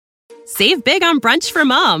Save big on brunch for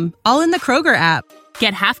mom, all in the Kroger app.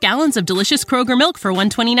 Get half gallons of delicious Kroger milk for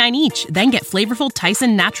 $1.29 each. Then get flavorful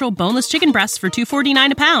Tyson natural boneless chicken breasts for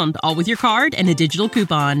 $2.49 a pound, all with your card and a digital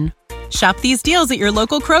coupon. Shop these deals at your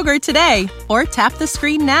local Kroger today, or tap the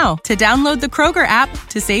screen now to download the Kroger app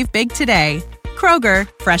to save big today. Kroger,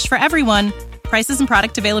 fresh for everyone. Prices and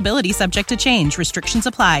product availability subject to change. Restrictions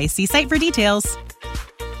apply. See site for details.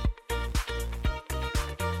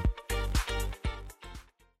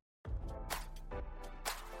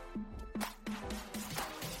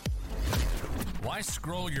 Why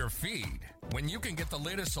scroll your feed when you can get the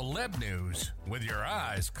latest celeb news with your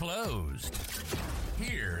eyes closed?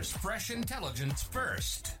 Here's fresh intelligence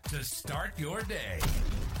first to start your day.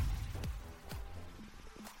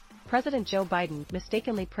 President Joe Biden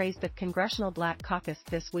mistakenly praised the Congressional Black Caucus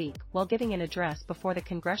this week while giving an address before the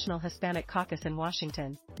Congressional Hispanic Caucus in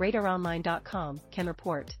Washington, RadarOnline.com can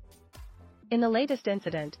report. In the latest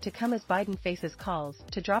incident to come as Biden faces calls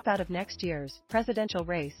to drop out of next year's presidential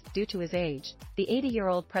race due to his age, the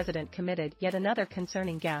 80-year-old president committed yet another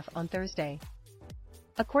concerning gaffe on Thursday.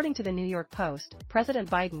 According to the New York Post,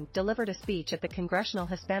 President Biden delivered a speech at the Congressional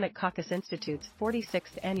Hispanic Caucus Institute's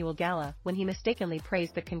 46th annual gala when he mistakenly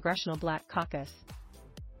praised the Congressional Black Caucus.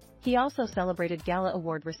 He also celebrated Gala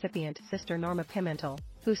Award recipient Sister Norma Pimentel,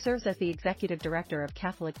 who serves as the executive director of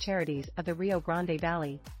Catholic Charities of the Rio Grande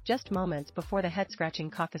Valley, just moments before the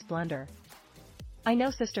head-scratching caucus blunder. "I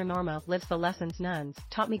know Sister Norma lives the lessons nuns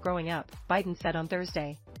taught me growing up," Biden said on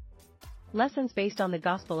Thursday. "Lessons based on the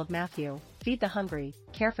Gospel of Matthew: feed the hungry,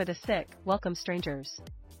 care for the sick, welcome strangers.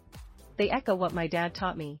 They echo what my dad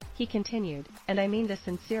taught me," he continued, "and I mean this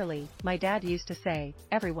sincerely. My dad used to say,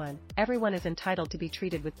 everyone is entitled to be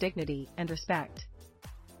treated with dignity and respect."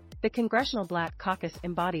 The Congressional Black Caucus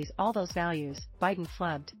embodies all those values, Biden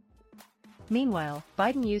flubbed. Meanwhile,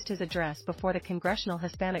 Biden used his address before the Congressional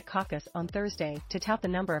Hispanic Caucus on Thursday to tout the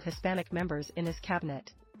number of Hispanic members in his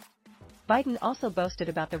cabinet. Biden also boasted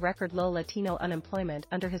about the record low Latino unemployment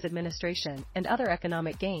under his administration and other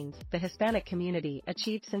economic gains the Hispanic community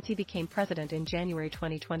achieved since he became president in January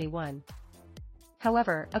 2021.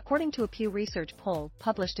 However, according to a Pew Research poll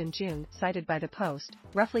published in June cited by the Post,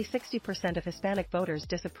 roughly 60% of Hispanic voters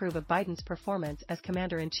disapprove of Biden's performance as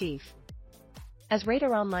commander-in-chief. As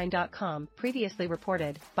RadarOnline.com previously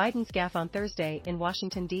reported, Biden's gaffe on Thursday in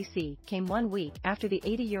Washington, D.C. came 1 week after the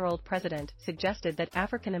 80-year-old president suggested that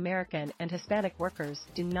African American and Hispanic workers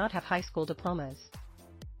do not have high school diplomas.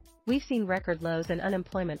 "We've seen record lows in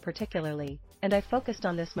unemployment particularly, and I've focused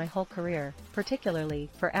on this my whole career, particularly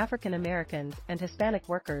for African Americans and Hispanic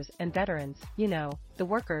workers and veterans, the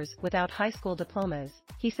workers without high school diplomas,"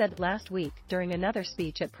 he said last week during another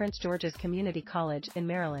speech at Prince George's Community College in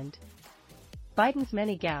Maryland. Biden's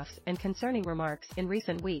many gaffes and concerning remarks in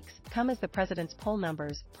recent weeks come as the president's poll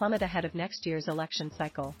numbers plummet ahead of next year's election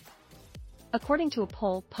cycle. According to a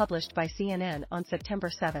poll published by CNN on September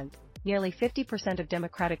 7, nearly 50% of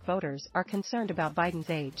Democratic voters are concerned about Biden's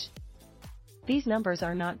age. These numbers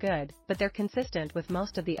are not good, but they're consistent with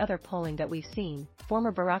most of the other polling that we've seen,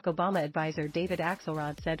 former Barack Obama advisor David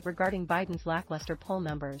Axelrod said regarding Biden's lackluster poll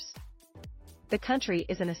numbers. "The country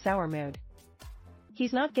is in a sour mood.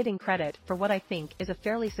 He's not getting credit for what I think is a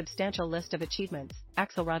fairly substantial list of achievements,"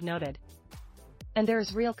 Axelrod noted. "And there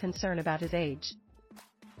is real concern about his age."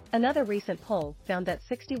 Another recent poll found that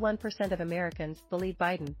 61% of Americans believe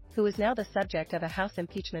Biden, who is now the subject of a House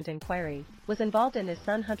impeachment inquiry, was involved in his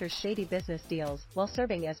son Hunter's shady business deals while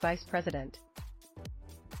serving as vice president.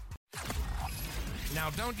 Now,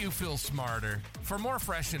 don't you feel smarter? For more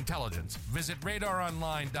fresh intelligence, visit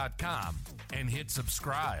RadarOnline.com and hit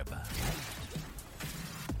subscribe.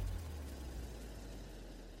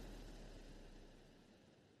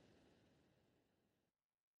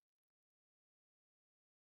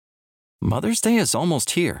 Mother's Day is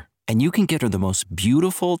almost here, and you can get her the most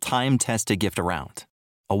beautiful time-tested gift around.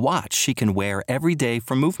 A watch she can wear every day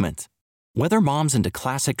for Movement. Whether mom's into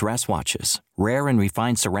classic dress watches, rare and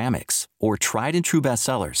refined ceramics, or tried-and-true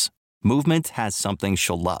bestsellers, Movement has something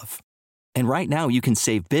she'll love. And right now you can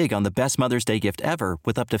save big on the best Mother's Day gift ever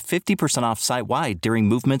with up to 50% off site-wide during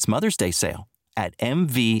Movement's Mother's Day sale at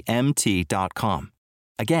MVMT.com.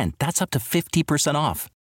 Again, that's up to 50% off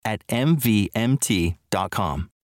at MVMT.com.